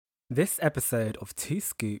This episode of Two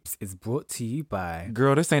Scoops is brought to you by...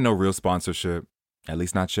 Girl, this ain't no real sponsorship. At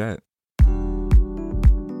least not yet.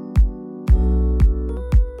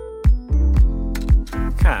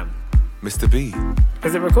 Cam, Mr. B,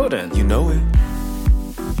 is it recording? you know it.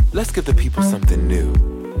 Let's give the people something new.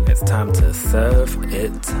 It's time to serve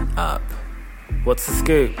it up. What's the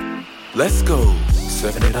scoop? Let's go.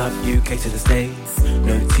 Serving it up, UK to the States.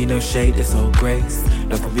 No tea, no shade, it's all grace.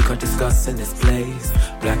 Nothing we can't discuss in this place.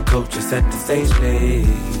 Black culture set the stage, please.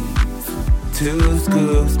 Two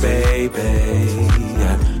scoops, baby.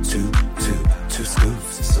 Yeah, two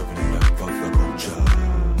scoops. Serving it up of the culture.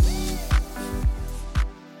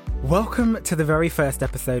 Welcome to the very first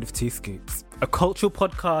episode of Two Scoops, a cultural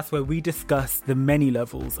podcast where we discuss the many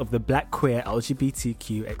levels of the Black queer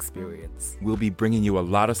LGBTQ experience. We'll be bringing you a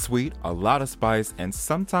lot of sweet, a lot of spice, and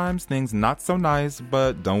sometimes things not so nice,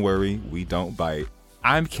 but don't worry, we don't bite.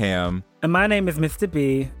 I'm Cam. And my name is Mr.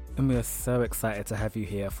 B, and we are so excited to have you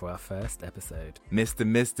here for our first episode.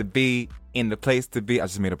 Mr. B, in the place to be. I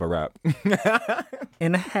just made up a rap.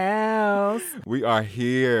 In the house. We are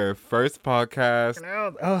here. First podcast,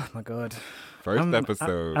 Oh my God. first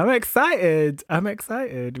episode. I'm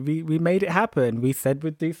excited. We made it happen. We said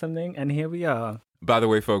we'd do something, and here we are. By the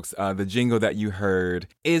way, folks, the jingle that you heard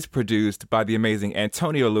is produced by the amazing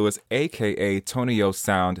Antonio Lewis, a.k.a. Tonio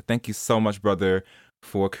Sound. Thank you so much, brother,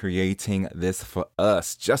 for creating this for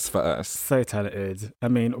us, just for us. So talented. I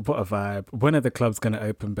mean, what a vibe. When are the clubs going to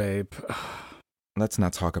open, babe? Let's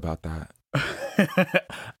not talk about that.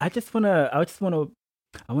 I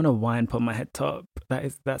want to wine, put my head top.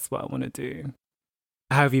 That's what I want to do.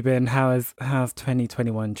 How have you been? How's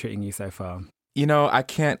 2021 treating you so far? You know,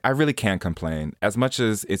 I really can't complain. As much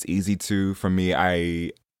as it's easy to, for me,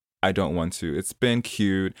 I don't want to. It's been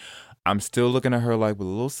cute. I'm still looking at her like with a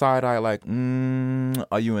little side eye, like,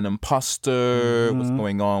 are you an imposter? What's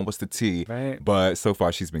going on? What's the tea? Right. But so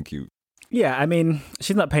far, she's been cute. Yeah, I mean,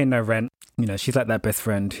 she's not paying no rent. You know, she's like that best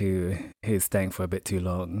friend who's staying for a bit too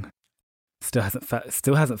long. Still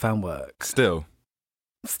hasn't found work. Still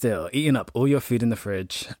Eating up all your food in the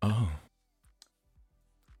fridge. Oh.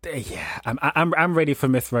 Yeah, I'm ready for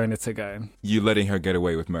Miss Rona to go. You letting her get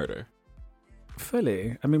away with murder?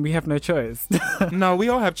 Fully. I mean, we have no choice. No, we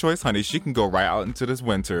all have choice, honey. She can go right out into this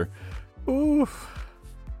winter. Ooh.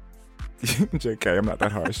 JK, I'm not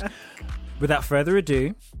that harsh. Without further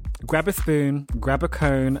ado, grab a spoon, grab a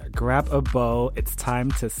cone, grab a bowl. It's time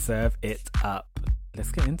to serve it up.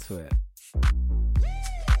 Let's get into it.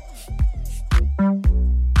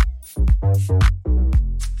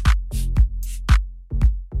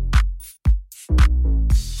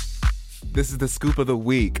 This is the scoop of the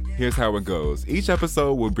week. Here's how it goes. Each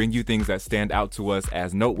episode will bring you things that stand out to us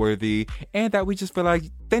as noteworthy and that we just feel like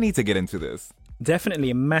they need to get into this.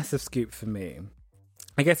 Definitely a massive scoop for me.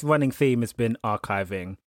 I guess running theme has been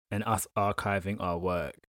archiving and us archiving our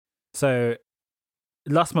work. So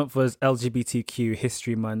last month was LGBTQ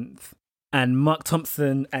History Month, and Mark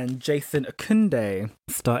Thompson and Jason Akunde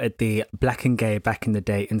started the Black and Gay Back in the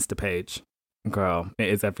Day Insta page. Girl, it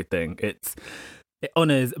is everything. It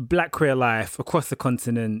honours Black queer life across the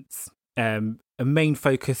continents, a main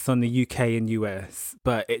focus on the UK and US.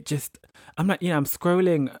 But I'm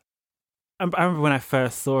scrolling. I remember when I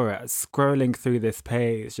first saw it, scrolling through this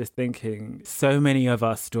page, just thinking, so many of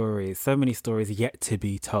our stories, so many stories yet to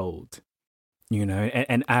be told. You know,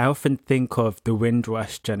 and I often think of the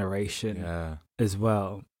Windrush generation as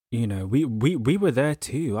well. You know, we were there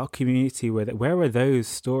too. Our community were there. Where were those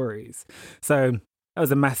stories? So that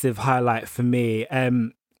was a massive highlight for me.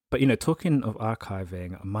 But, you know, talking of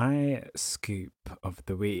archiving, my scoop of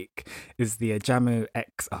the week is the Ajamu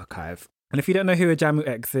X archive. And if you don't know who Ajamu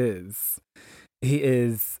X is, he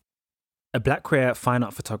is a Black queer fine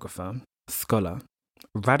art photographer, scholar,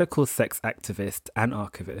 radical sex activist, and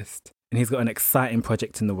archivist. And he's got an exciting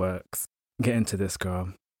project in the works. Get into this,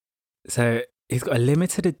 girl. So he's got a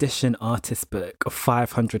limited edition artist book of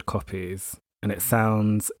 500 copies. And it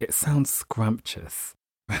sounds scrumptious.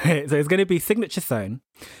 Right? So it's going to be signature sewn,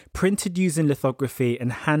 printed using lithography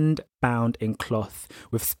and hand bound in cloth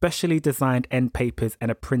with specially designed end papers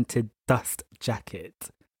and a printed dust jacket.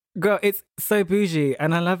 Girl, it's so bougie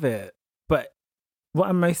and I love it. But what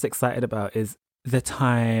I'm most excited about is the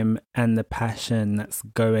time and the passion that's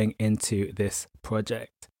going into this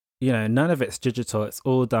project. You know, none of it's digital. It's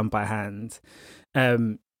all done by hand.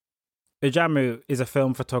 Ajamu is a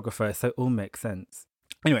film photographer, so it all makes sense.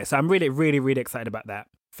 Anyway, so I'm really, really, really excited about that.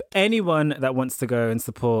 For anyone that wants to go and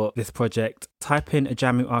support this project, type in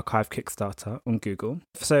Ajamu Archive Kickstarter on Google.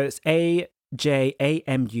 So it's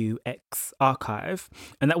JAMUX archive,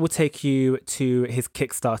 and that will take you to his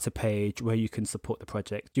Kickstarter page where you can support the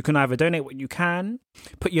project. You can either donate what you can,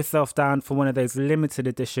 put yourself down for one of those limited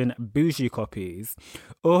edition bougie copies,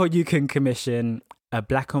 or you can commission a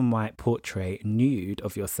black and white portrait nude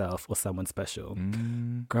of yourself or someone special.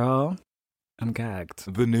 Girl, I'm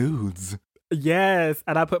gagged. The nudes. Yes,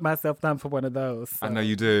 and I put myself down for one of those. So, I know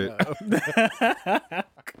you did.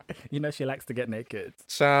 You know she likes to get naked.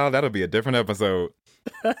 Child, that'll be a different episode.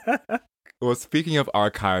 Well, speaking of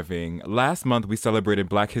archiving, last month we celebrated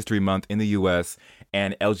Black History Month in the US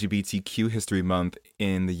and LGBTQ History Month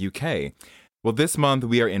in the UK. Well, this month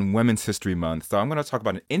we are in Women's History Month, so I'm going to talk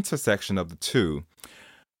about an intersection of the two.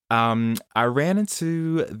 I ran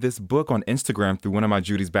into this book on Instagram through one of my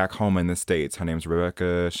Judies back home in the States. Her name's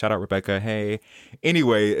Rebecca. Shout out, Rebecca. Hey.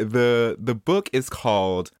 Anyway, the book is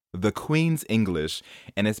called The Queen's English,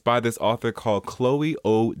 and it's by this author called Chloe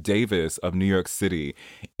O. Davis of New York City.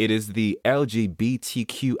 It is the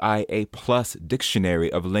LGBTQIA plus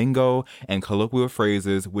dictionary of lingo and colloquial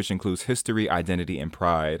phrases, which includes history, identity, and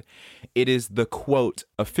pride. It is the, quote,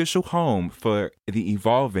 official home for the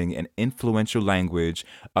evolving and influential language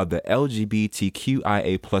of the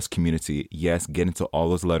LGBTQIA plus community. Yes, get into all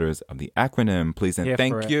those letters of the acronym, please, and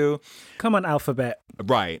thank you. Come on, alphabet.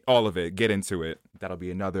 Right, all of it. Get into it. That'll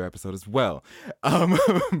be another episode as well.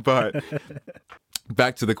 But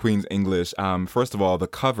back to the Queen's English. First of all, the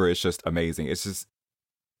cover is just amazing.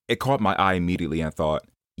 It caught my eye immediately and I thought,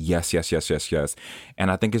 yes.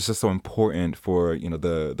 And I think it's just so important for,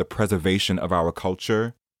 the preservation of our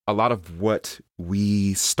culture. A lot of what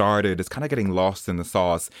we started is kind of getting lost in the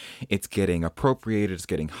sauce. It's getting appropriated, it's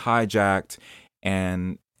getting hijacked.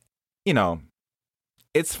 And,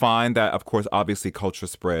 it's fine that, of course, obviously culture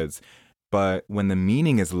spreads. But when the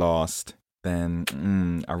meaning is lost,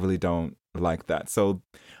 then I really don't like that. So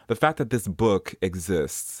the fact that this book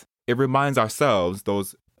exists, it reminds ourselves,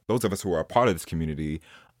 those of us who are a part of this community,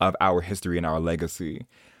 of our history and our legacy.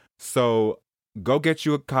 So go get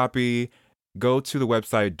you a copy. Go to the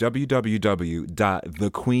website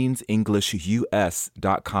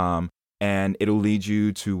www.thequeensenglishus.com, and it'll lead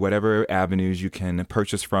you to whatever avenues you can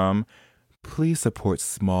purchase from. Please support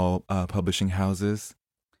small publishing houses.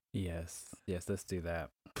 Yes, let's do that.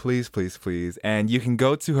 Please. And you can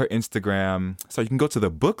go to her Instagram. So you can go to the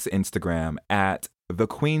book's Instagram at The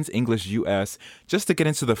Queen's English US just to get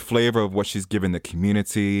into the flavor of what she's given the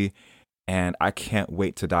community. And I can't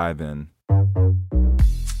wait to dive in.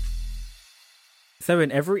 So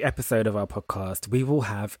in every episode of our podcast, we will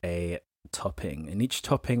have a topping, and each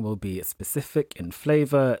topping will be specific in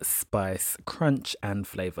flavor, spice, crunch, and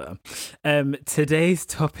flavor. Today's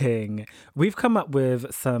topping, we've come up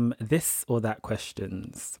with some this or that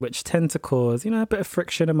questions, which tend to cause, a bit of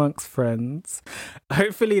friction amongst friends.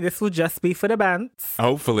 Hopefully this will just be for the bants.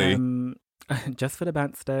 Hopefully. Just for the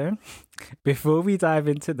bants though. Before we dive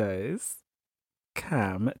into those,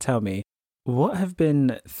 Cam, tell me, what have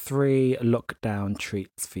been 3 lockdown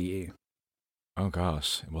treats for you? Oh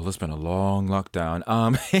gosh. Well, it's been a long lockdown.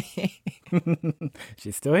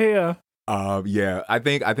 She's still here. Yeah. I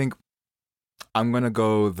think I'm gonna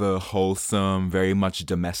go the wholesome, very much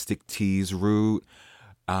domestic teas route.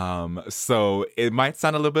 So it might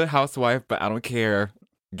sound a little bit housewife, but I don't care.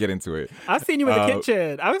 Get into it. I've seen you in the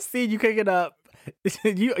kitchen. I've seen you cooking up.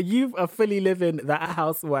 You are fully living that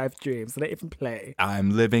housewife dream, so don't even play. I'm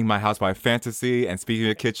living my housewife fantasy, and speaking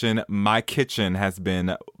of kitchen, my kitchen has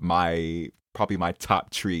been probably my top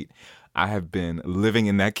treat. I have been living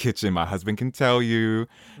in that kitchen. My husband can tell you,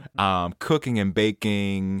 cooking and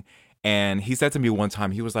baking. And he said to me one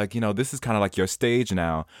time, he was like, this is kind of like your stage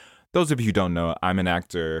now. Those of you who don't know, I'm an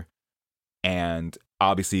actor. And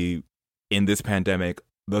obviously, in this pandemic,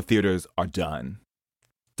 the theaters are done.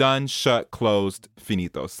 Done, shut, closed,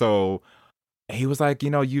 finito. So he was like,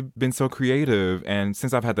 you've been so creative. And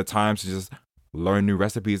since I've had the time to just learn new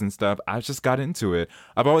recipes and stuff, I just got into it.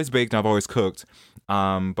 I've always baked and I've always cooked.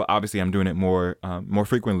 But obviously I'm doing it more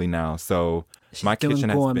frequently now. So she's my kitchen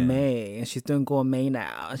has gourmet. been... She's doing gourmet.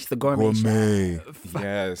 She's the gourmet chef.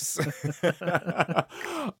 Yes.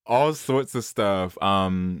 All sorts of stuff.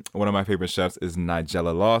 One of my favorite chefs is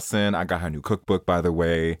Nigella Lawson. I got her new cookbook, by the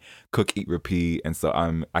way, Cook, Eat, Repeat. And so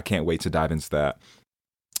I can't wait to dive into that.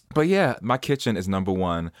 But yeah, my kitchen is number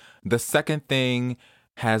one. The second thing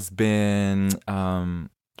has been a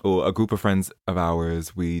group of friends of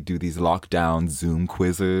ours. We do these lockdown Zoom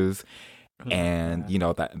quizzes, and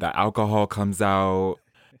that alcohol comes out,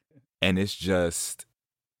 and it's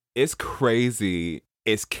crazy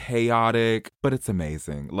It's chaotic, but it's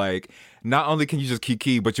amazing. Like, not only can you just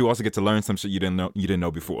kiki, but you also get to learn some shit you didn't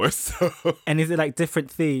know before. So, And is it like different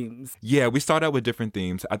themes? yeah, we start out with different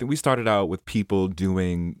themes. I think we started out with people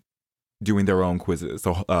doing their own quizzes,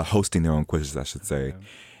 so hosting their own quizzes, I should say. Okay.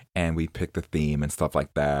 And we picked the theme and stuff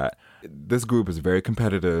like that. This group is very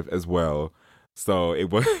competitive as well. So it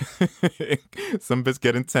was some bits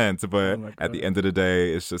get intense, but at the end of the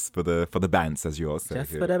day, it's just for the bands, as you all say.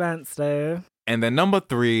 Just for the bands, though. And then number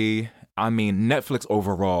 3, I mean Netflix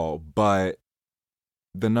overall, but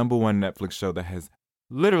the number one Netflix show that has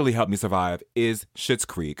literally helped me survive is Schitt's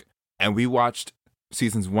Creek. And we watched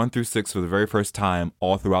seasons 1 through 6 for the very first time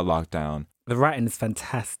all throughout lockdown. The writing is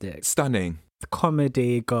fantastic. Stunning. The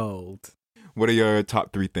comedy gold. What are your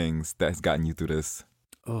top 3 things that has gotten you through this?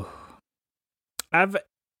 Oh,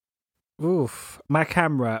 my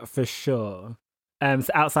camera for sure. So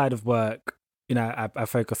outside of work, you know, I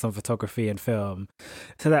focus on photography and film.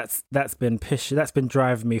 So that's been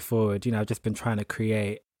driving me forward. You know, I've just been trying to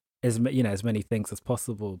create as many things as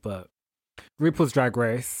possible. But RuPaul's Drag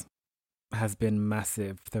Race has been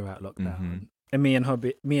massive throughout lockdown. Mm-hmm. And me and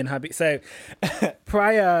hubby. So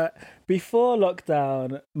before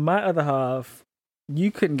lockdown, my other half, you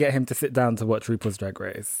couldn't get him to sit down to watch RuPaul's Drag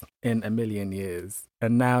Race in a million years.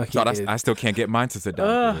 And now I still can't get mine to sit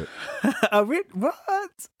down to it. Oh, what?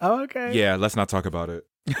 Oh, okay. Yeah, let's not talk about it.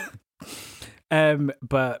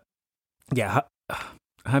 But yeah,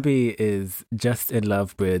 hubby is just in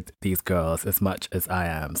love with these girls as much as I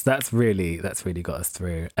am. So that's really got us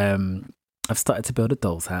through. I've started to build a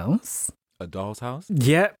doll's house. A doll's house?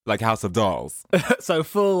 Yep. Like House of Dolls. So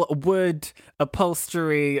full wood,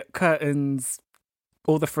 upholstery, curtains,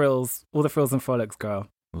 all the frills and frolics, girl.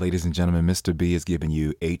 Ladies and gentlemen, Mr. B is giving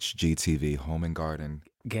you HGTV, Home and Garden.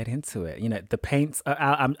 Get into it. You know, the paints are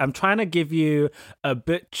out. I'm trying to give you a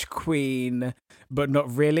butch queen, but not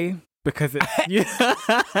really, because it's...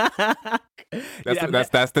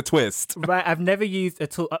 That's the twist. Right, I've never used a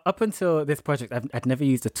tool up until this project. I'd never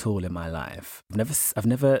used a tool in my life. I've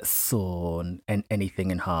never sawn anything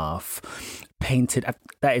in half, painted.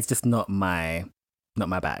 That is just not my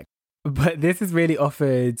bag. But this has really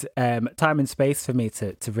offered time and space for me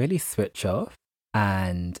to really switch off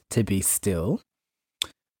and to be still.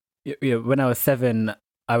 You know, when I was 7,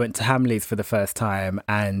 I went to Hamleys for the first time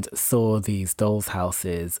and saw these dolls'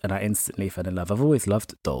 houses, and I instantly fell in love. I've always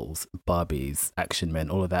loved dolls, Barbies, Action Men,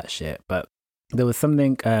 all of that shit. But there was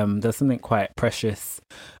something quite precious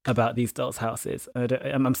about these dolls' houses.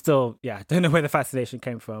 I'm still, I don't know where the fascination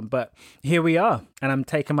came from, but here we are, and I'm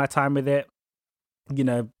taking my time with it. You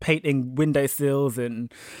know, painting windowsills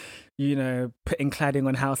and, you know, putting cladding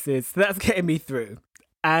on houses. So that's getting me through,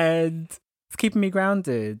 and it's keeping me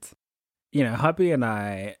grounded. You know, hubby and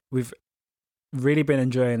I, we've really been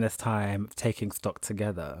enjoying this time of taking stock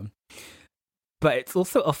together. But it's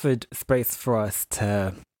also offered space for us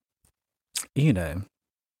to, you know,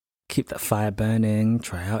 keep that fire burning,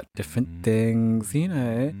 try out different things, you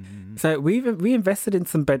know. So we invested in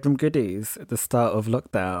some bedroom goodies at the start of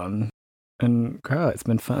lockdown. And girl, it's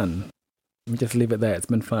been fun. Let me just leave it there. It's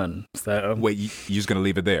been fun. So wait, you're just gonna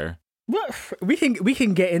leave it there? Well, we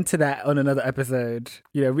can get into that on another episode.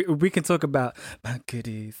 You know, we can talk about my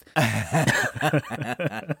goodies.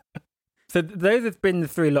 So those have been the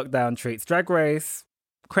 3 lockdown treats: Drag Race,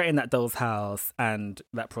 creating that doll's house, and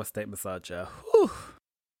that prostate massager. Whew.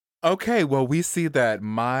 Okay, well, we see that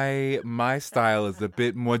my style is a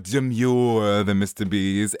bit more demure than Mr.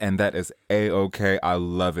 B's, and that is A-okay. I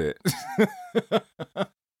love it.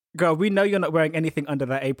 Girl, we know you're not wearing anything under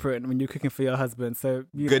that apron when you're cooking for your husband, so...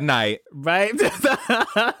 Good night. Right?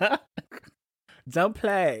 Don't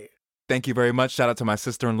play. Thank you very much. Shout out to my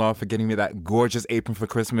sister-in-law for getting me that gorgeous apron for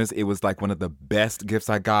Christmas. It was like one of the best gifts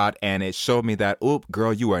I got, and it showed me that, oh,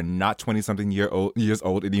 girl, you are not 20-something years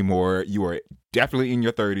old anymore. You are definitely in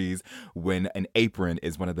your 30s when an apron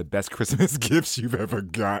is one of the best Christmas gifts you've ever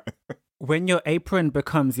got. When your apron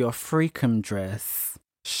becomes your freakum dress,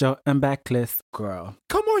 short and backless, girl.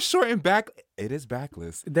 Come on, short and back. It is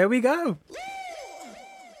backless. There we go.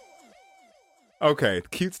 Okay,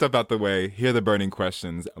 cute stuff out the way. Here are the burning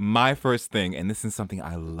questions. My first thing, and this is something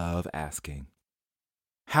I love asking.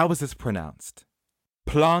 How is this pronounced?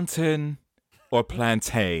 Plantain or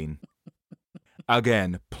plantain?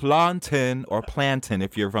 Again, plantain or plantain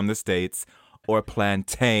if you're from the States, or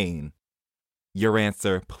plantain. Your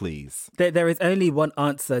answer, please. There is only one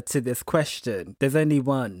answer to this question. There's only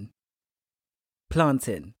one.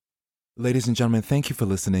 Plantain. Ladies and gentlemen, thank you for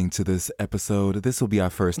listening to this episode. This will be our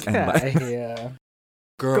first and Yeah.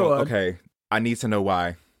 Girl, okay. I need to know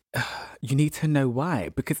why. You need to know why.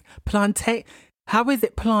 Because plantain... How is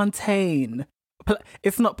it plantain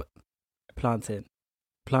It's not plantain.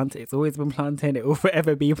 Plantain. It's always been plantain. It will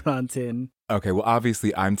forever be plantain. Okay, well,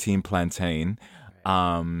 obviously, I'm Team Plantain.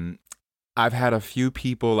 I've had a few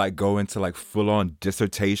people like go into like full-on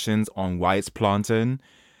dissertations on why it's plantain.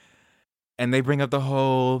 And they bring up the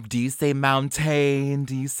whole, do you say mountain?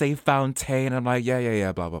 Do you say fountain? I'm like,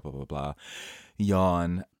 yeah, blah, blah, blah, blah, blah.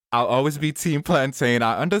 Yawn. I'll always be Team Plantain.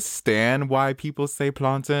 I understand why people say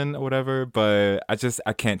plantain or whatever, but I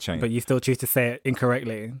can't change. But you still choose to say it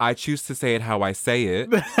incorrectly. I choose to say it how I say it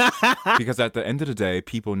because at the end of the day,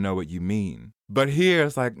 people know what you mean. But here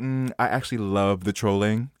it's like, I actually love the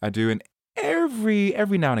trolling. I do. And every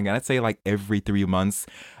now and again, I'd say like every 3 months,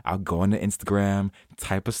 I'll go onto Instagram,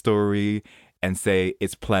 type a story, and say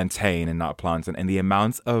it's plantain and not plantain. And the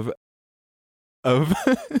amount of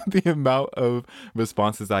the amount of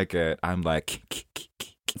responses I get, I'm like,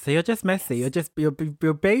 so you're just messy.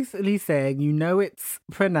 You're basically saying it's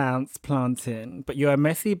pronounced plantain, but you're a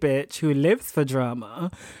messy bitch who lives for drama.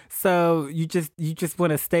 So you just want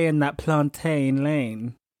to stay in that plantain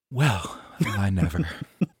lane. Well, I never.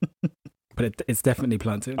 But it's definitely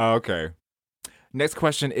plantain. Okay. Next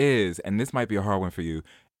question is, and this might be a hard one for you,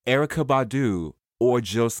 Erykah Badu or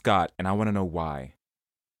Jill Scott, and I want to know why.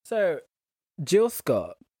 So Jill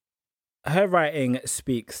Scott, her writing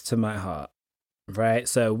speaks to my heart, right?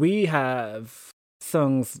 So we have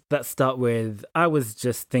songs that start with, I was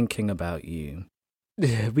just thinking about you.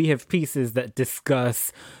 We have pieces that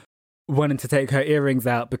discuss wanting to take her earrings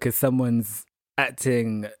out because someone's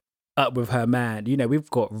acting up with her man. We've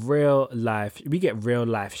got we get real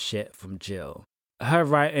life shit from Jill. Her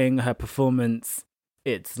writing, her performance,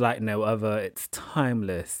 it's like no other. It's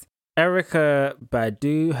timeless. Erykah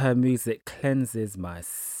Badu, her music cleanses my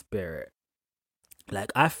spirit.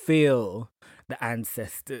 Like, I feel the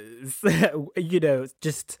ancestors,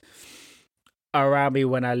 just around me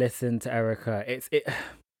when I listen to Erykah.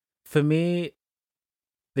 For me,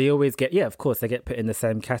 they always get, of course, they get put in the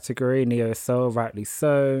same category, neo soul, rightly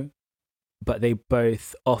so, but they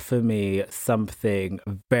both offer me something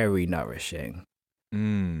very nourishing.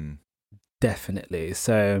 Definitely.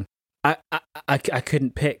 So I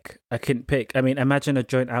couldn't pick. I mean, imagine a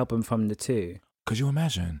joint album from the two. Could you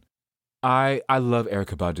imagine? I love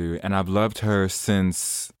Erykah Badu, and I've loved her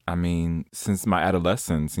since my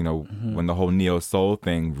adolescence, when the whole neo soul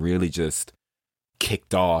thing really just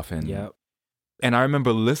kicked off. And and I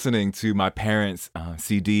remember listening to my parents'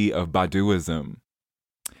 CD of Baduism,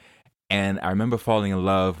 and I remember falling in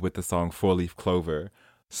love with the song 4-Leaf Clover,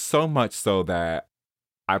 so much so that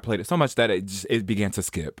I played it so much that it began to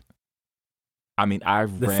skip. I mean, I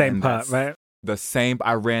ran the same part, right?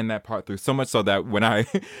 I ran that part through so much so that when I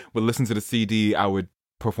would listen to the CD, I would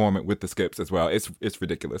perform it with the skips as well. It's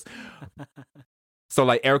ridiculous. So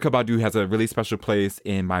like Erykah Badu has a really special place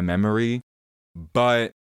in my memory,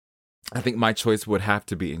 but I think my choice would have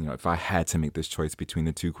to be, if I had to make this choice between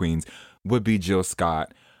the two queens, would be Jill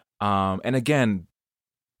Scott. And again,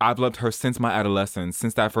 I've loved her since my adolescence,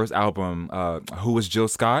 since that first album, Who Was Jill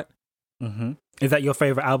Scott? Mm-hmm. Is that your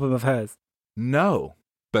favorite album of hers? No,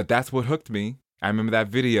 but that's what hooked me. I remember that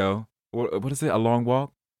video. What is it? A Long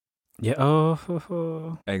Walk? Yeah.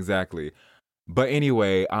 Oh. Exactly. But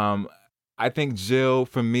anyway, I think Jill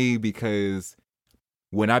for me, because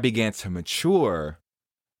when I began to mature,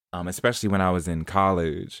 especially when I was in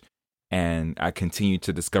college, and I continued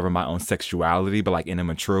to discover my own sexuality, but like in a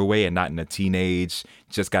mature way and not in a teenage,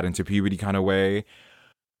 just got into puberty kind of way.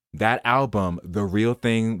 That album, The Real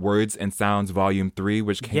Thing, Words and Sounds, Volume 3,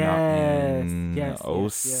 which came out in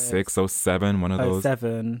 06, 07, one of those.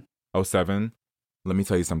 07. 07. Let me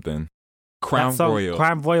tell you something. Crown Royal.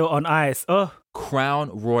 Crown Royal on Ice. Oh.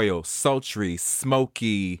 Crown Royal, sultry,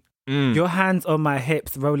 smoky. Your hands on my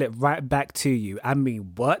hips, roll it right back to you. I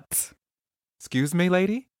mean, what? Excuse me,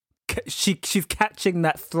 lady? She's catching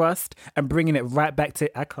that thrust and bringing it right back to...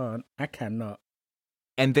 I cannot.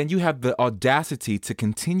 And then you have the audacity to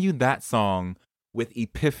continue that song with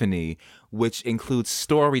Epiphany, which includes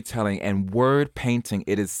storytelling and word painting.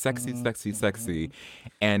 It is sexy, sexy, sexy.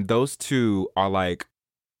 And those two are like,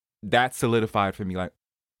 that solidified for me, like,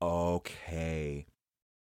 okay.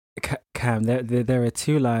 Cam, there are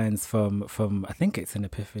two lines from I think it's in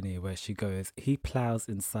Epiphany where she goes, he plows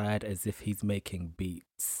inside as if he's making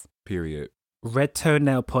beats. Period. Red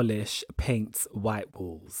toenail polish paints white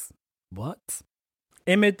walls. What?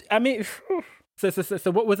 I mean,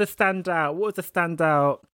 so what was a standout? What was a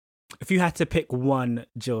standout? If you had to pick one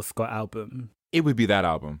Jill Scott album, it would be that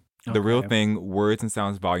album, okay. The Real Thing, Words and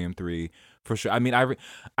Sounds, Volume 3, for sure. I mean, I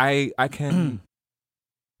can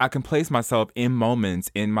I can place myself in moments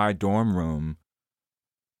in my dorm room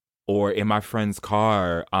or in my friend's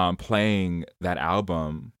car playing that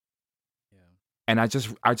album. And I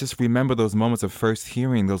just remember those moments of first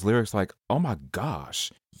hearing those lyrics, like, oh my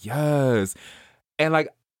gosh, yes. And like,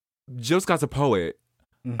 Jill Scott's a poet.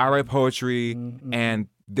 I write poetry, and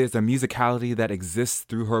there's a musicality that exists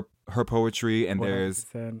through her poetry, and 100%. There's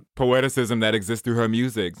poeticism that exists through her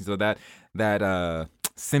music. So that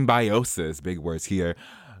symbiosis, big words here,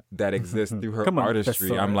 that exists through her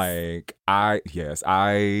artistry. I'm like, I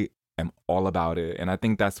am all about it. And I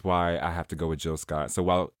think that's why I have to go with Jill Scott. So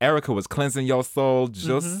while Erykah was cleansing your soul,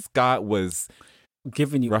 Jill Scott was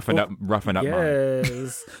giving you roughing up mine.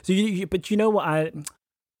 Yes. So but you know what?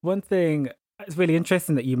 One thing, it's really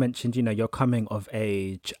interesting that you mentioned, your coming of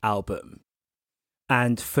age album.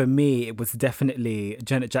 And for me, it was definitely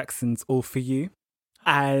Janet Jackson's All For You.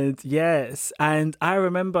 And yes, and I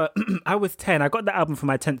remember I was 10. I got the album for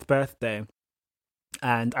my 10th birthday.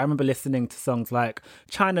 And I remember listening to songs like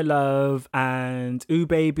China Love and Ooh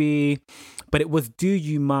Baby, but it was Do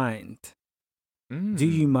You Mind? Do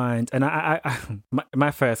You Mind? And I my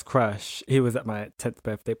first crush, he was at my 10th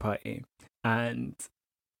birthday party. And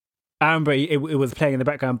I remember it was playing in the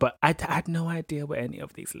background, but I had no idea what any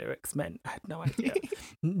of these lyrics meant. I had no idea.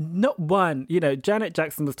 Not one. Janet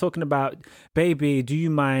Jackson was talking about, baby, do you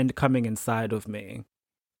mind coming inside of me?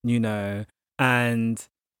 And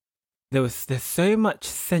there's so much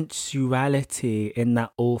sensuality in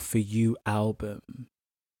that All For You album.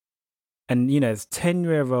 And, as a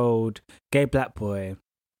 10-year-old gay black boy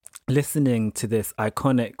listening to this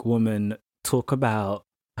iconic woman talk about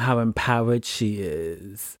how empowered she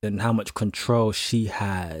is and how much control she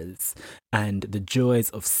has and the joys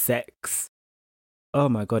of sex. Oh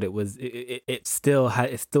my God, it still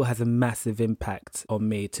has a massive impact on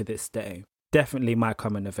me to this day. Definitely my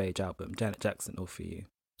coming of age album, Janet Jackson, All For You.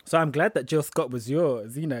 So I'm glad that Jill Scott was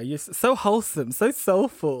yours. You're so wholesome, so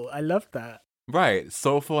soulful. I love that. Right.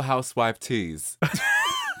 Soulful housewife teas.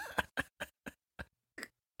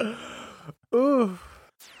 Ooh.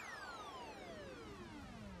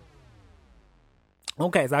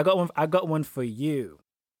 Okay, so I got one for you.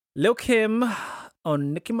 Lil' Kim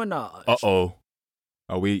on Nicki Minaj. Uh-oh.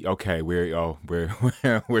 Are we okay?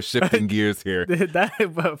 We're shifting gears here.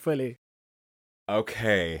 That fully.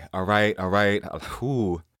 Okay. All right.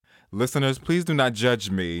 Ooh. Listeners, please do not judge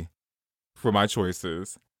me for my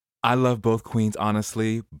choices. I love both queens,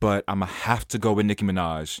 honestly, but I'm going to have to go with Nicki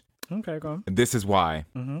Minaj. Okay, go on. And this is why.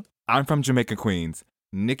 I'm from Jamaica, Queens.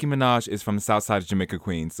 Nicki Minaj is from the south side of Jamaica,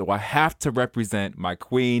 Queens. So I have to represent my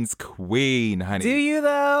queen's queen, honey. Do you,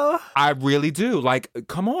 though? I really do. Like,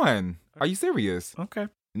 come on. Are you serious? Okay.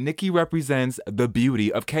 Nicki represents the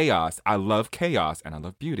beauty of chaos. I love chaos, and I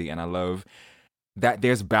love beauty, and I love that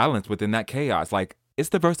there's balance within that chaos. Like, it's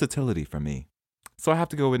the versatility for me. So I have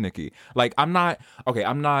to go with Nicki. Like, I'm not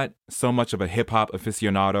so much of a hip-hop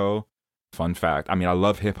aficionado. Fun fact. I mean, I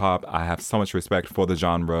love hip-hop. I have so much respect for the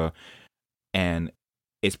genre and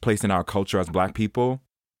its place in our culture as Black people.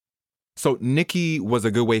 So Nicki was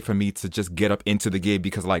a good way for me to just get up into the game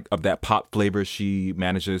because, like, of that pop flavor she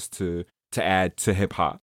manages to add to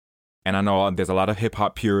hip-hop. And I know there's a lot of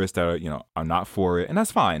hip-hop purists that are not for it, and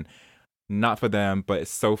that's fine. Not for them, but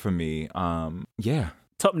it's so for me. Yeah.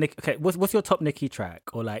 Top Nicki. Okay, what's your top Nicki track,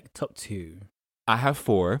 or like top 2? I have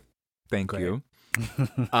 4. Thank you.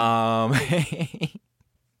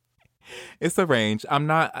 It's a range. I'm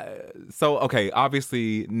not okay.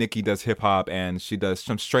 Obviously, Nicki does hip hop, and she does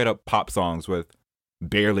some straight up pop songs with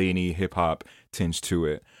barely any hip hop tinge to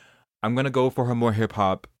it. I'm gonna go for her more hip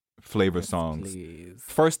hop flavor songs. Please.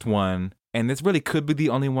 First one. And this really could be the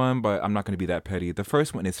only one, but I'm not going to be that petty. The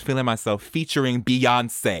first one is Feeling Myself featuring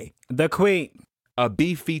Beyonce. The Queen. A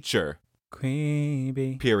B feature. Queen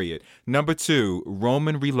B. Period. Number 2,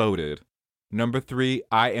 Roman Reloaded. Number 3,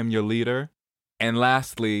 I Am Your Leader. And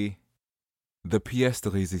lastly, the pièce de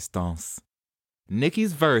résistance.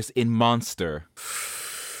 Nicki's verse in Monster.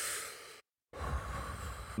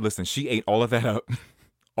 Listen, she ate all of that up.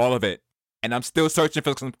 All of it. And I'm still searching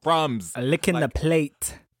for some crumbs. Licking the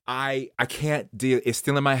plate. I can't deal. It's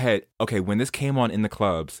still in my head. Okay, when this came on in the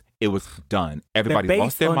clubs, it was done. Everybody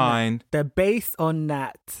lost their mind. The bass on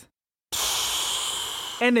that.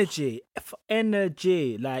 Energy.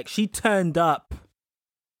 Like, she turned up.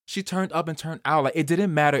 She turned up and turned out. Like, it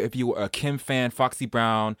didn't matter if you were a Kim fan, Foxy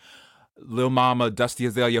Brown, Lil Mama, Dusty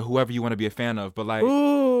Azalea, whoever you want to be a fan of. But like,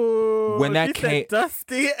 ooh, when that came,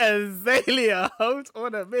 Dusty Azalea. Hold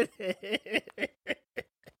on a minute.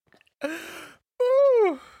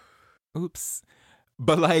 Ooh. Oops.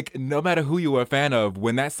 But like, no matter who you were a fan of,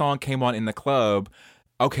 when that song came on in the club,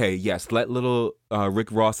 Okay, yes, let little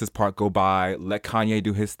Rick Ross's part go by. Let Kanye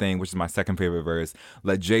do his thing, which is my second favorite verse.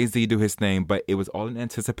 Let Jay-Z do his thing, but it was all in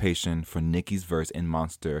anticipation for Nicki's verse in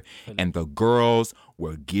Monster. And the girls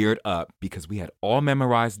were geared up because we had all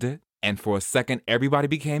memorized it. And for a second, everybody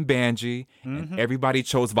became Banji and everybody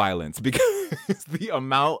chose violence because the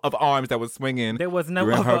amount of arms that was swinging. There was no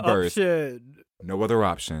during her other verse. option. No other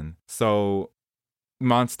option. So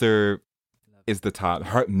Monster is the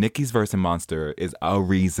top. Nicki's verse in Monster is a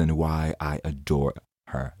reason why I adore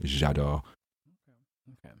her. J'adore.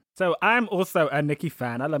 Okay. So I'm also a Nicki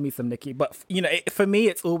fan. I love me some Nicki. But, for me,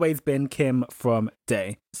 it's always been Kim from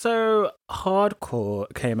Day. So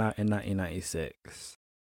Hardcore came out in 1996.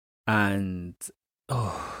 And,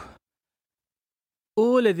 all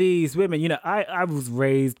of these women, I was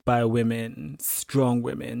raised by women, strong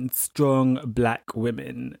black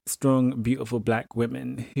women, strong, beautiful black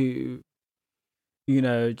women who,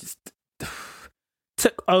 just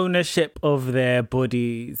took ownership of their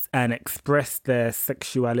bodies and expressed their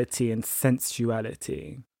sexuality and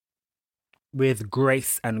sensuality with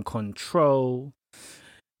grace and control,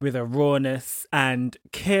 with a rawness. And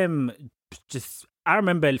Kim I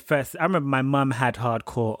remember my mum had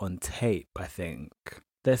Hardcore on tape, I think.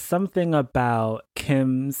 There's something about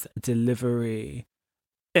Kim's delivery,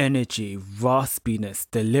 energy, raspiness,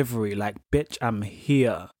 delivery, like, bitch, I'm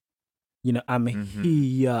here. I'm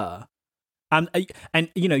here. And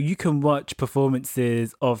you can watch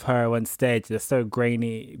performances of her on stage. They're so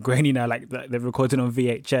grainy now, like they're recorded on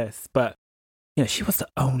VHS. But, she was the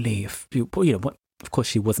only, of course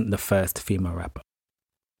she wasn't the first female rapper.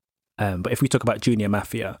 But if we talk about Junior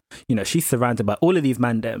Mafia, she's surrounded by all of these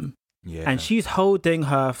mandem. Yeah. And she's holding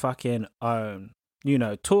her fucking own,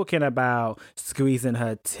 talking about squeezing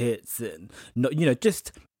her tits and,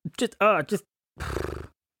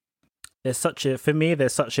 there's such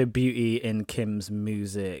a beauty in Kim's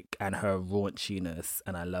music and her raunchiness,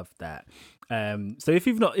 and I love that. So if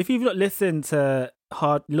you've not listened to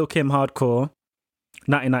Lil' Kim Hardcore,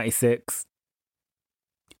 1996,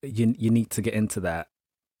 you need to get into that.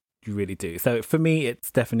 You really do. So for me,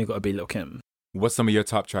 it's definitely got to be Lil' Kim. What's some of your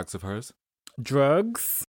top tracks of hers?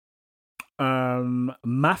 Drugs,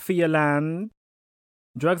 Mafia Land,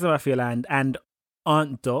 and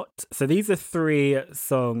Aunt Dot. So these are 3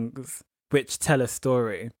 songs which tell a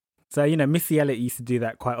story. So, Missy Elliott used to do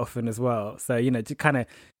that quite often as well. So, to kind of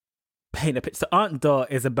paint a picture. So Aunt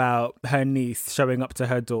Dot is about her niece showing up to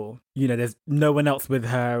her door. There's no one else with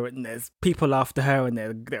her, and there's people after her, and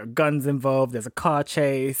there are guns involved. There's a car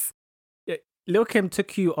chase. Lil' Kim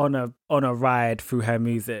took you on a ride through her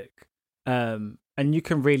music, and you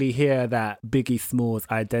can really hear that Biggie Smalls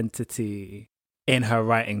identity in her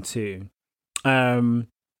writing too. And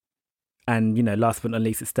last but not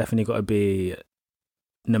least, it's definitely got to be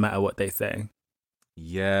No Matter What They Say.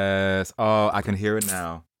 Yes. Oh, I can hear it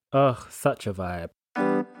now. Oh, such a vibe.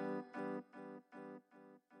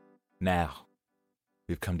 Now,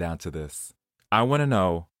 we've come down to this. I want to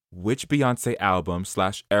know which Beyonce album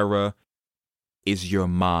 / era is your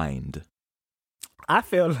mind. I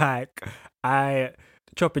feel like I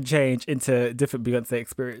chop and change into different Beyonce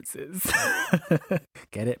experiences.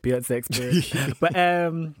 Get it? Beyonce experience. But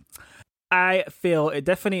I feel it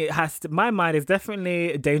definitely has to. My mind is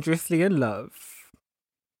definitely Dangerously in Love.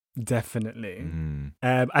 Definitely.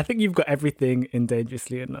 I think you've got everything in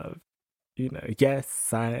Dangerously in Love. Yes,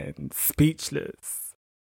 Sign, Speechless,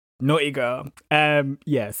 Naughty Girl.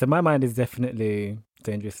 So my mind is definitely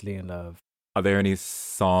Dangerously in Love. Are there any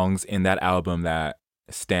songs in that album that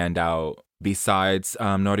stand out besides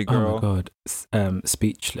Naughty Girl? Oh my God.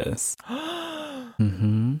 Speechless.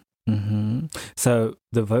 So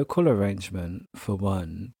the vocal arrangement for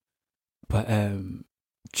one, but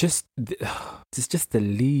just the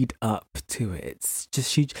lead up to it. It's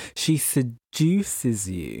just she seduces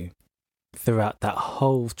you throughout that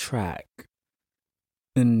whole track,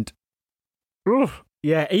 and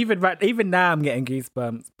even now I'm getting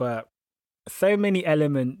goosebumps. But so many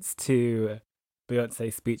elements to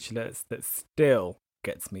Beyonce Speechless that still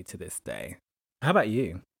gets me to this day. How about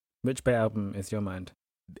you? Which Bey album is your mind?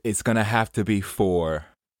 It's gonna have to be 4.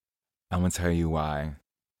 I'm gonna tell you why.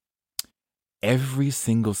 Every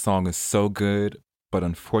single song is so good, but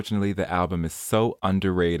unfortunately the album is so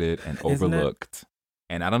underrated and overlooked.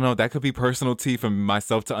 And I don't know, that could be personal tea for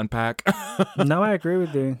myself to unpack. No, I agree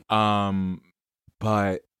with you.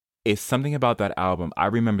 But it's something about that album. I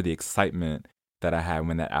remember the excitement that I had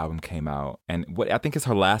when that album came out. And what I think is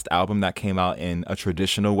her last album that came out in a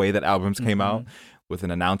traditional way that albums came out, with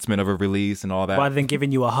an announcement of a release and all that. Rather than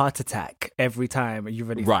giving you a heart attack every time you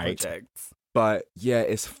release projects. But yeah,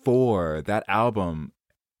 it's 4. That album,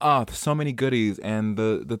 there's so many goodies, and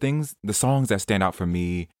the songs that stand out for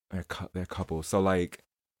me, they're a couple. So like,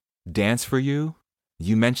 Dance for You.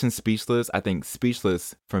 You mentioned Speechless. I think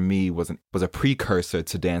Speechless for me was a precursor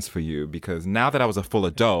to Dance for You, because now that I was a full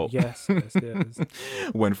adult, Yes.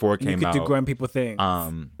 when 4 You came could out, do grown people things.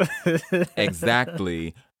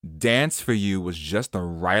 exactly. Dance for You was just the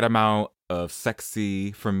right amount of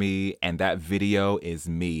sexy for me, and that video is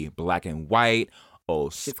me, black and white,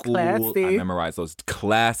 old school. classy. I memorized those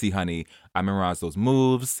classy, honey. I memorized those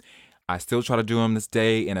moves. I still try to do them this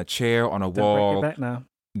day in a chair on a Don't break wall. it back now.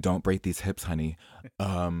 Don't break these hips, honey.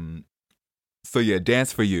 So yeah,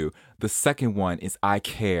 Dance for You. The second one is I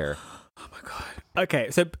Care. Oh my god. Okay,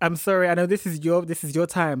 so I'm sorry. I know this is your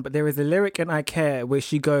time, but there is a lyric in I Care where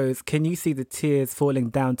she goes, "Can you see the tears falling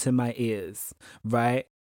down to my ears?" Right?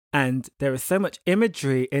 And there is so much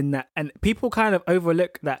imagery in that, and people kind of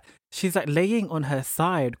overlook that she's like laying on her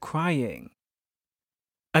side crying.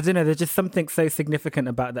 I don't know. There's just something so significant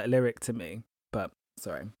about that lyric to me. But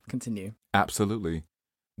sorry, continue. Absolutely.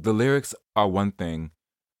 The lyrics are one thing,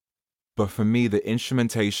 but for me, the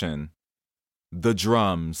instrumentation, the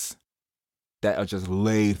drums that are just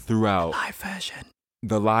laid throughout, Live version.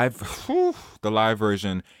 the live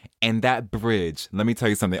version, and that bridge. Let me tell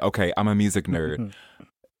you something. Okay, I'm a music nerd.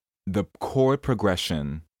 The chord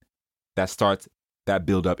progression that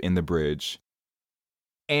build up in the bridge,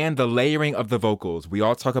 and the layering of the vocals. We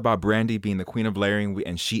all talk about Brandy being the queen of layering,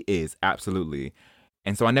 and she is, absolutely.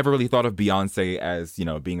 And so I never really thought of Beyonce as,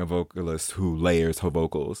 being a vocalist who layers her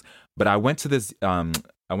vocals. But I went to this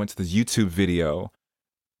YouTube video.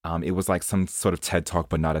 It was like some sort of TED Talk,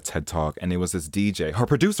 but not a TED Talk. And it was this DJ, her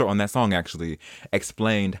producer on that song actually,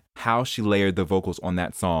 explained how she layered the vocals on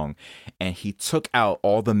that song. And he took out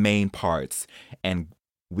all the main parts, and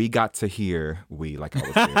we got to hear, like I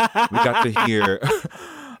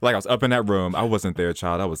was up in that room. I wasn't there,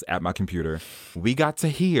 child. I was at my computer. We got to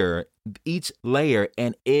hear each layer,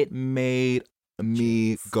 and it made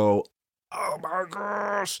me go, oh my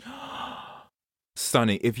gosh.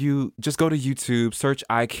 Stunning. If you just go to YouTube, search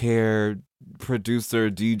I Care, producer,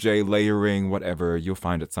 DJ, layering, whatever, you'll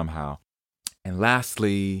find it somehow. And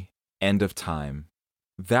lastly, End of Time.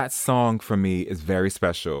 That song for me is very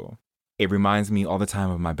special. It reminds me all the time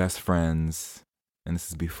of my best friends. And this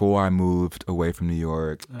is before I moved away from New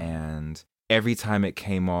York. Oh. And every time it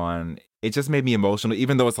came on, it just made me emotional,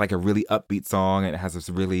 even though it's like a really upbeat song and it has this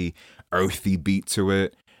really earthy beat to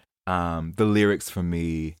it. The lyrics for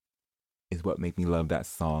me is what make me love that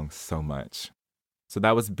song so much. So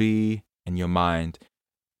that was B, In Your Mind.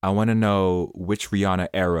 I want to know, which Rihanna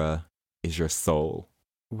era is your soul?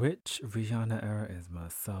 Which Rihanna era is my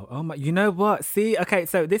soul? Oh my, you know what? See, okay,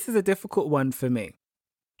 so this is a difficult one for me,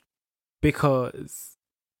 because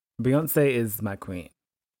Beyonce is my queen,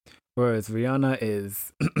 whereas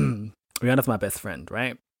Rihanna's my best friend,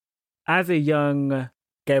 right? As a young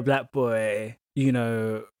gay black boy,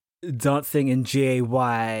 dancing in GAY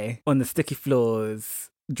on the sticky floors,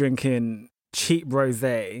 drinking cheap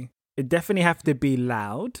rosé, it definitely have to be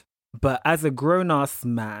loud. But as a grown-ass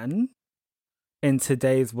man in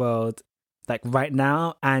today's world, like right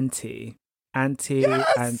now, anti.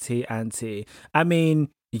 Yes! I mean,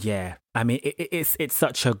 yeah. I mean, it's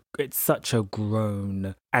such a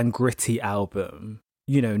grown and gritty album.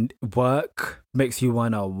 Work makes you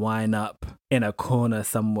want to wind up in a corner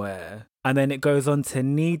somewhere. And then it goes on to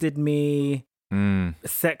Needed Me,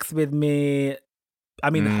 Sex With Me.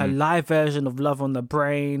 I mean, her live version of Love on the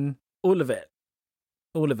Brain. All of it.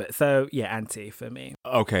 So, yeah, anti for me.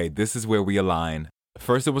 Okay, this is where we align.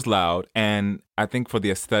 First, it was loud. And I think for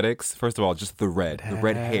the aesthetics, first of all, just the red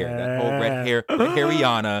hair. That whole red hair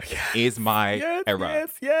Rihanna is my era.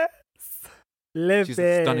 Yes. She's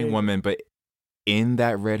a stunning woman, but in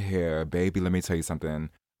that red hair, baby, let me tell you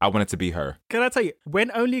something. I want it to be her. Can I tell you, when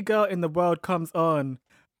Only Girl in the World comes on,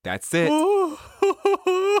 that's it.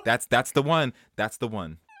 That's the one. That's the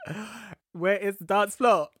one. Where is the dance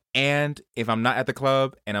floor? And if I'm not at the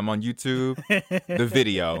club and I'm on YouTube, the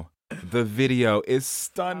video is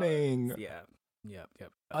stunning. Yep.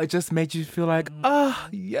 It just made you feel like,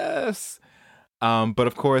 yes. But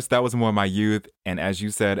of course, that was more my youth. And as you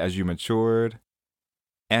said, as you matured,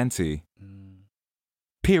 anti.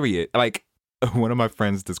 Period. Like, one of my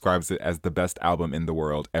friends describes it as the best album in the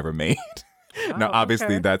world ever made. Now,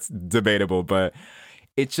 obviously, that's debatable, but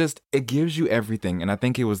it gives you everything. And I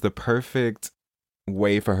think it was the perfect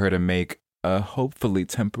way for her to make a hopefully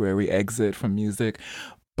temporary exit from music.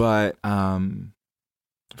 But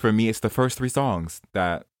for me, it's the first 3 songs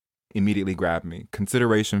that immediately grabbed me.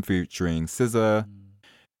 Consideration featuring SZA,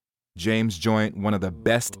 James Joint, one of the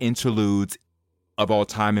best interludes of all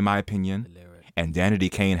time, in my opinion. And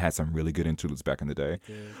Danity Kane had some really good interludes back in the day.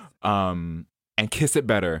 And Kiss It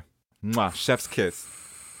Better. Mwah, chef's kiss.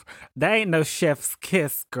 That ain't no chef's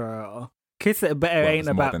kiss, girl. Kiss It Better ain't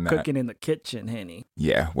about cooking in the kitchen, honey.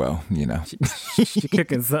 Yeah, well, you know. She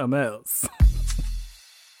cooking something else.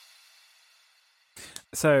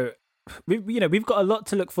 So, we've got a lot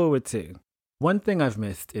to look forward to. One thing I've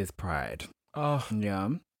missed is Pride. Oh. Yeah.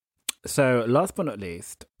 So, last but not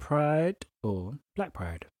least, Pride or Black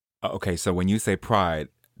Pride? Okay, so when you say Pride,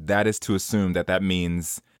 that is to assume that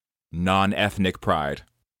means non-ethnic Pride.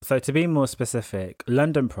 So, to be more specific,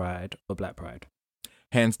 London Pride or Black Pride?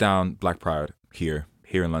 Hands down, Black Pride here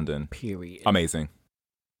in London. Period. Amazing.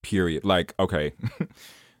 Period. Like, okay.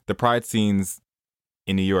 The Pride scenes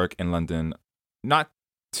in New York and London, not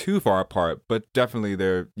too far apart, but definitely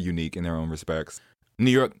they're unique in their own respects.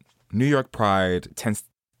 New York Pride tends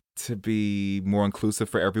to be more inclusive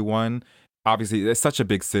for everyone. Obviously, it's such a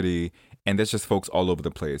big city, and there's just folks all over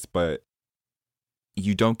the place, but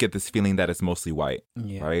you don't get this feeling that it's mostly white,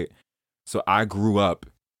 right? So I grew up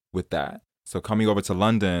with that. So coming over to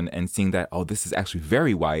London and seeing that, oh, this is actually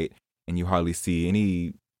very white, and you hardly see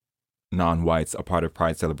any non-whites a part of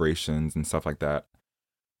Pride celebrations and stuff like that,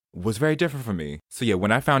 was very different for me. So yeah,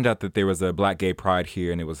 when I found out that there was a Black Gay Pride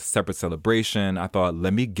here and it was a separate celebration, I thought,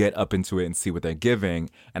 let me get up into it and see what they're giving.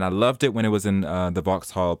 And I loved it when it was in the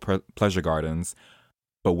Vauxhall Pleasure Gardens.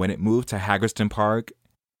 But when it moved to Haggerston Park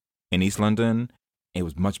in East London, it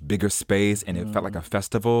was much bigger space and it felt like a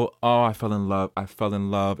festival. Oh, I fell in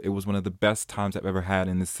love. It was one of the best times I've ever had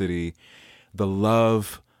in the city. The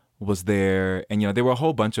love was there. And, there were a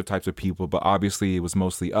whole bunch of types of people, but obviously it was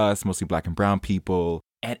mostly us, mostly Black and brown people.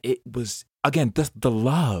 And it was, again, the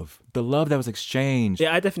love that was exchanged.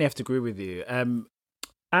 Yeah, I definitely have to agree with you.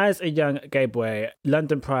 As a young gay boy,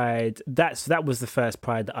 London Pride, that was the first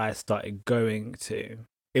Pride that I started going to.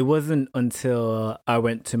 It wasn't until I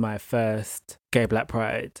went to my first Gay Black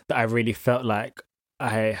Pride that I really felt like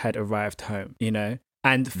I had arrived home,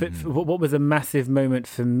 And what was a massive moment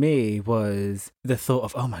for me was the thought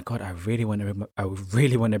of, oh my God, I really want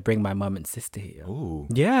to bring my mum and sister here. Ooh.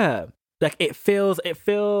 Yeah. Like it feels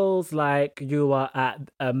like you are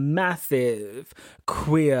at a massive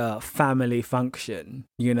queer family function,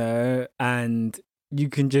 and you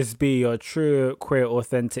can just be your true queer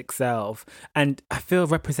authentic self. And I feel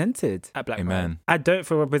represented at Black Amen. Pride. I don't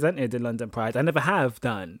feel represented in London Pride. I never have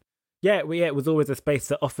done. Yeah, it was always a space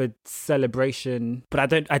that offered celebration, but I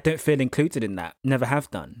don't feel included in that. Never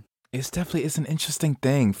have done. It's an interesting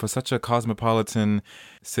thing for such a cosmopolitan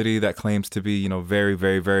city that claims to be, very,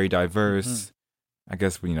 very, very diverse. Mm-hmm. I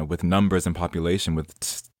guess, with numbers and population, with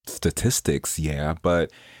statistics, yeah. But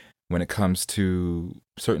when it comes to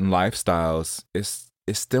certain lifestyles, it's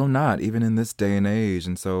still not, even in this day and age.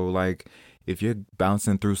 And so, like, if you're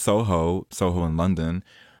bouncing through Soho in London,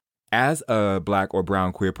 as a Black or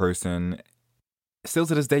brown queer person, still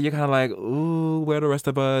to this day, you're kind of like, ooh, where are the rest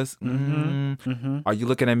of us? Are you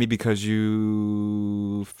looking at me because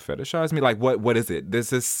you fetishize me? Like, what is it?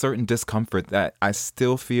 There's this certain discomfort that I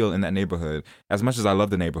still feel in that neighborhood. As much as I love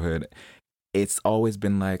the neighborhood, it's always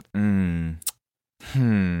been like,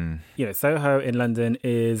 Soho in London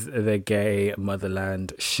is the gay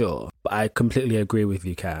motherland, sure. But I completely agree with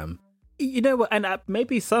you, Cam. You know what, and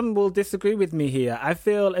maybe some will disagree with me here. I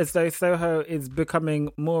feel as though Soho is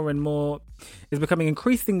becoming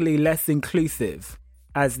increasingly less inclusive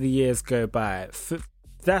as the years go by.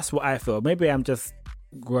 That's what I feel. Maybe I'm just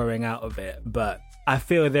growing out of it, but I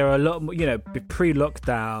feel there are a lot more,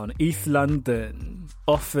 pre-lockdown, East London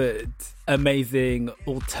offered amazing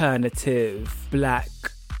alternative Black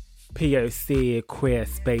POC queer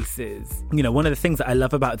spaces. One of the things that I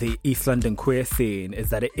love about the East London queer scene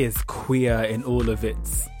is that it is queer in all of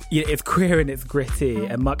it's queer and it's gritty.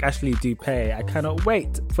 And Mark Ashley Dupé, I cannot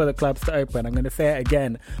wait for the clubs to open. I'm going to say it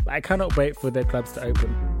again, but I cannot wait for the clubs to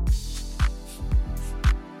open.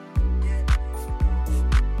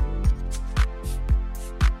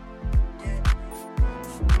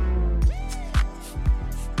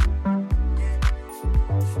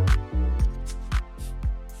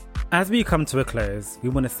 As we come to a close, we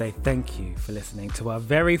want to say thank you for listening to our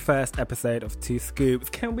very first episode of Two Scoops.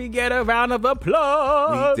 Can we get a round of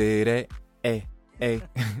applause? We did it. Hey.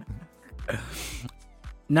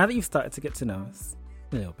 Now that you've started to get to know us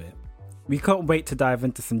a little bit, we can't wait to dive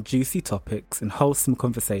into some juicy topics and wholesome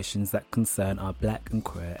conversations that concern our Black and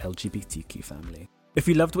queer LGBTQ family. If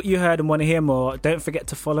you loved what you heard and want to hear more, don't forget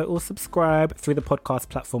to follow or subscribe through the podcast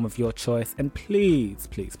platform of your choice. And please,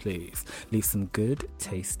 please, please leave some good,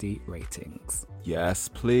 tasty ratings. Yes,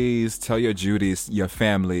 please tell your Judies, your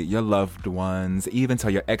family, your loved ones, even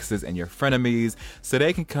tell your exes and your frenemies so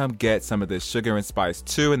they can come get some of this sugar and spice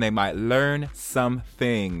too, and they might learn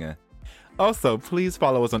something. Also, please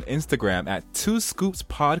follow us on Instagram at 2 Scoops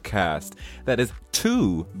Podcast. That is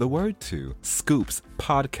 2, the word 2, Scoops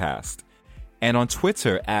Podcast. And on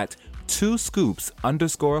Twitter at 2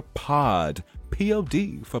 Scoops_pod,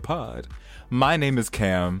 P-O-D for pod. My name is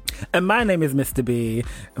Cam. And my name is Mr. B.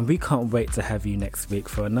 And we can't wait to have you next week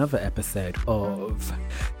for another episode of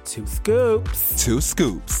 2 Scoops. 2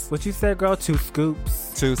 Scoops. What you said, girl? 2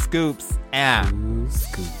 Scoops. 2 Scoops. 2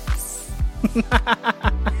 Scoops.